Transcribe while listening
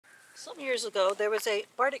Some years ago, there was a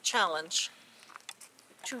Bardic challenge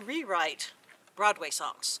to rewrite Broadway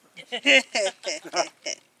songs. And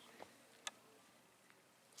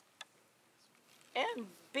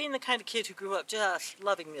being the kind of kid who grew up just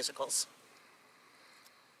loving musicals,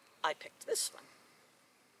 I picked this one.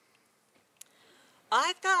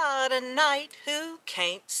 I've got a knight who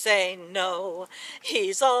can't say no.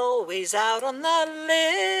 He's always out on the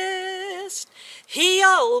list. He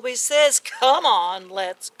always says, come on,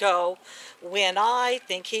 let's go, when I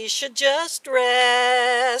think he should just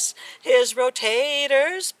rest. His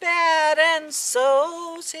rotator's bad and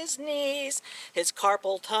so's his knees. His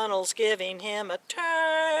carpal tunnel's giving him a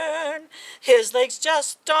turn. His legs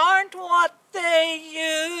just aren't what they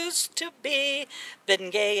used to be.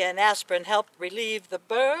 Bengay and aspirin help relieve the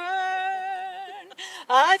burn.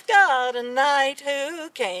 I've got a knight who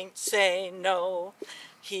can't say no.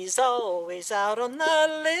 He's always out on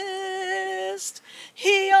the list.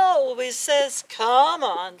 He always says, come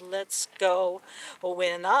on, let's go,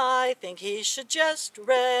 when I think he should just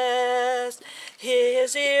rest.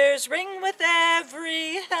 His ears ring with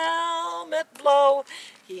every helmet blow.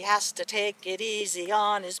 He has to take it easy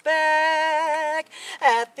on his back.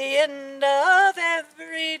 At the end of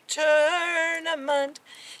every tournament,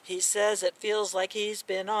 he says it feels like he's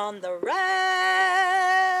been on the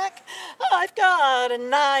rack. I've got a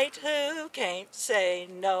knight who can't say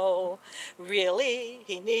no. Really,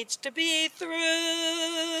 he needs to be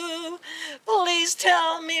through. Please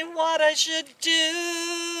tell me what I should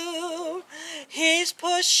do. He's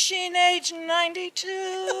pushing age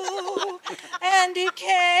 92, and he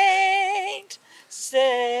can't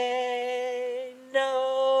say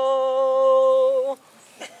no.